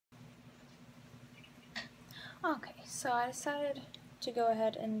Okay, so I decided to go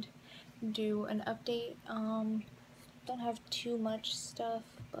ahead and do an update. Don't have too much stuff,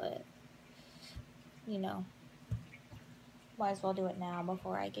 but you know, might as well do it now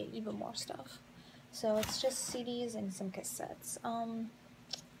before I get even more stuff. So it's just CDs and some cassettes.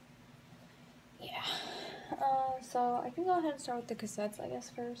 Yeah. So I can go ahead and start with the cassettes, I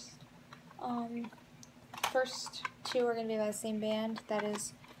guess, first. First two are gonna be by the same band. That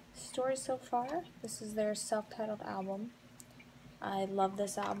is Stories So Far. This is their self-titled album. I love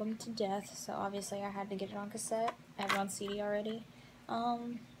this album to death, so obviously I had to get it on cassette. I have it on CD already.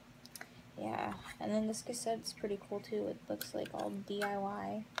 Yeah, and then this cassette's pretty cool too. It looks like all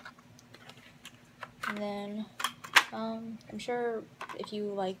DIY. And then, I'm sure if you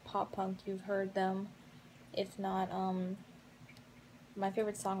like pop punk, you've heard them. If not, my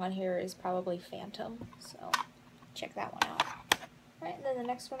favorite song on here is probably Phantom, so check that one out. Alright, and then the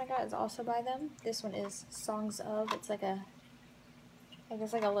next one I got is also by them. This one is Songs Of. It's like a, I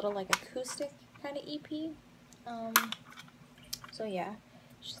guess like a little like acoustic kind of EP. So yeah,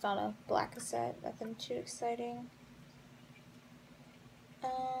 just on a black cassette, nothing too exciting.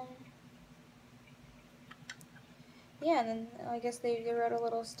 Yeah, and then I guess they wrote a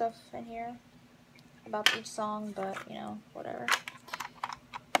little stuff in here about each song, but you know, whatever.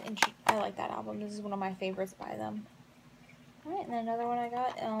 I like that album. This is one of my favorites by them. Alright, and then another one I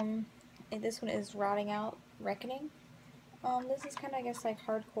got, this one is Rotting Out Reckoning. This is kind of, I guess, like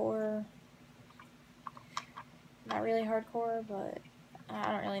hardcore. Not really hardcore, but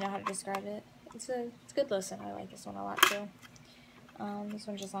I don't really know how to describe it. It's a good listen. I like this one a lot too. This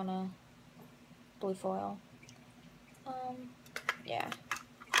one's just on a blue foil. Yeah.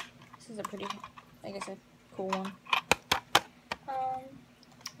 This is a pretty, I guess, a cool one.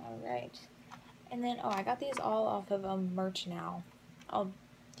 Alright. And then, I got these all off of Merch Now. All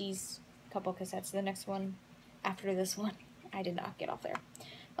these couple cassettes. The next one after this one, I did not get off there.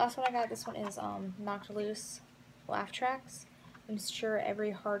 Last one I got, this one is Knocked Loose Laugh Tracks. I'm sure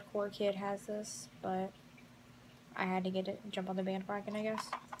every hardcore kid has this, but I had to get it, jump on the bandwagon, I guess.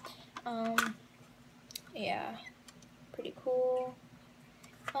 Yeah, pretty cool.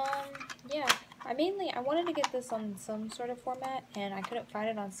 Yeah, I wanted to get this on some sort of format, and I couldn't find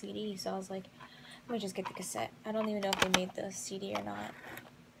it on CD, so I was like, let me just get the cassette. I don't even know if they made the CD or not.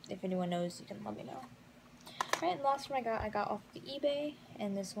 If anyone knows, you can let me know. Alright, and the last one I got off the eBay,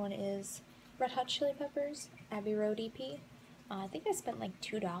 and this one is Red Hot Chili Peppers, Abbey Road EP. I think I spent like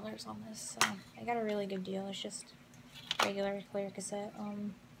 $2 on this, so I got a really good deal. It's just regular clear cassette.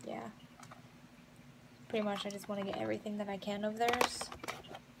 Yeah. Pretty much I just want to get everything that I can of theirs,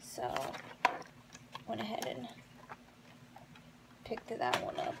 so went ahead and picked that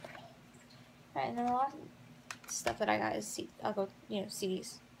one up. Alright, and then the last stuff that I got is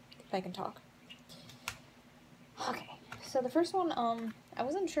CDs, if I can talk. Okay, so the first one, I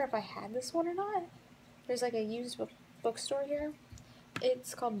wasn't sure if I had this one or not. There's like a used bookstore here.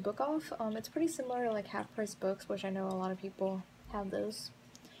 It's called Book Off. It's pretty similar to like Half Price Books, which I know a lot of people have those.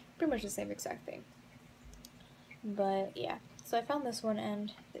 Pretty much the same exact thing. But yeah, so I found this one,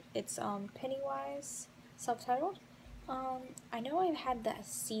 and it's Pennywise, self-titled. I know I've had that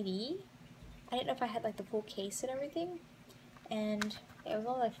CD. I didn't know if I had like the full case and everything, and it was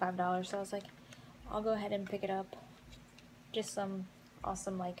only like $5, so I was like, I'll go ahead and pick it up. Just some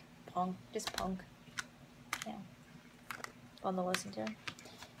awesome like punk, just punk. Yeah, fun to listen to.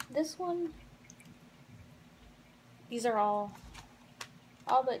 This one, these are all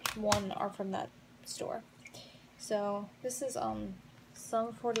but one are from that store. So this is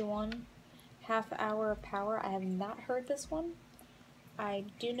Sum 41 Half Hour Power. I have not heard this one. I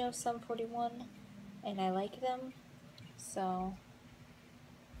do know Sum 41 and I like them, so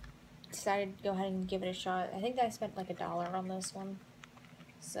decided to go ahead and give it a shot. I think that I spent like $1 on this one.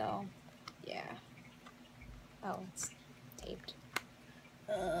 So yeah. Oh, it's taped.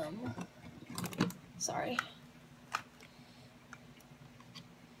 Sorry.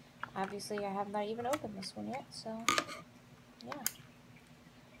 Obviously, I have not even opened this one yet, so yeah.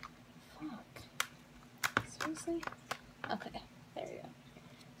 Fuck. Seriously? Okay, there you go.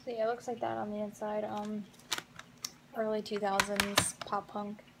 So yeah, it looks like that on the inside. Early 2000s pop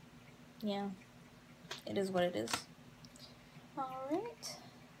punk. Yeah, it is what it is. Alright.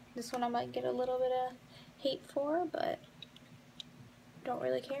 This one I might get a little bit of hate for, but don't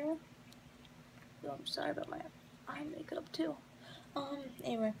really care. Oh, I'm sorry about my eye makeup too.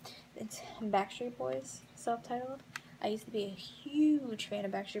 Anyway, it's Backstreet Boys, self-titled. I used to be a huge fan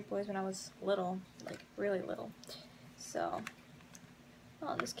of Backstreet Boys when I was little, like really little. So,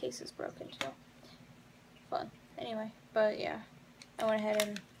 this case is broken too. Fun. Anyway, but yeah, I went ahead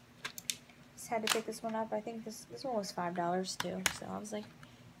and had to pick this one up. I think this one was $5 too, so I was like,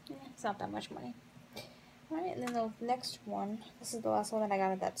 it's not that much money. Alright, and then the next one, this is the last one that I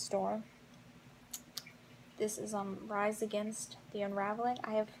got at that store. This is Rise Against the Unraveling.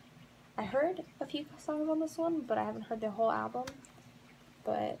 I heard a few songs on this one, but I haven't heard the whole album.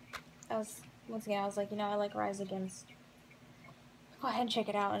 But once again, I was like, I like Rise Against. Go ahead and check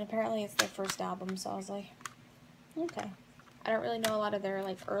it out, and apparently it's their first album, so I was like, okay. I don't really know a lot of their,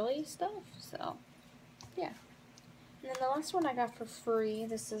 like, early stuff, so, yeah. And then the last one I got for free,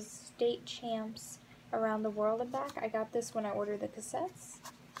 this is State Champs Around the World and Back. I got this when I ordered the cassettes,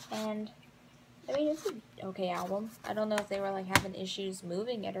 and, I mean, it's an okay album. I don't know if they were, like, having issues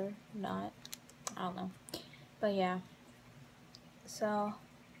moving it or not. I don't know. But, yeah. So,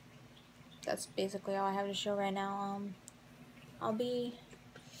 that's basically all I have to show right now. I'll be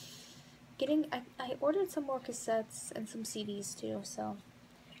getting, I ordered some more cassettes and some CDs too, so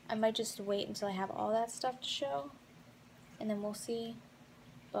I might just wait until I have all that stuff to show, and then we'll see,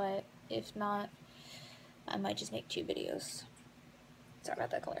 but if not, I might just make 2 videos. Sorry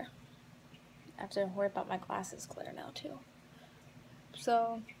about that, Claire. I have to worry about my glasses, Claire, now too.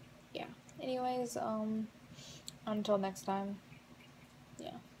 So, yeah. Anyways, until next time,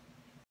 yeah.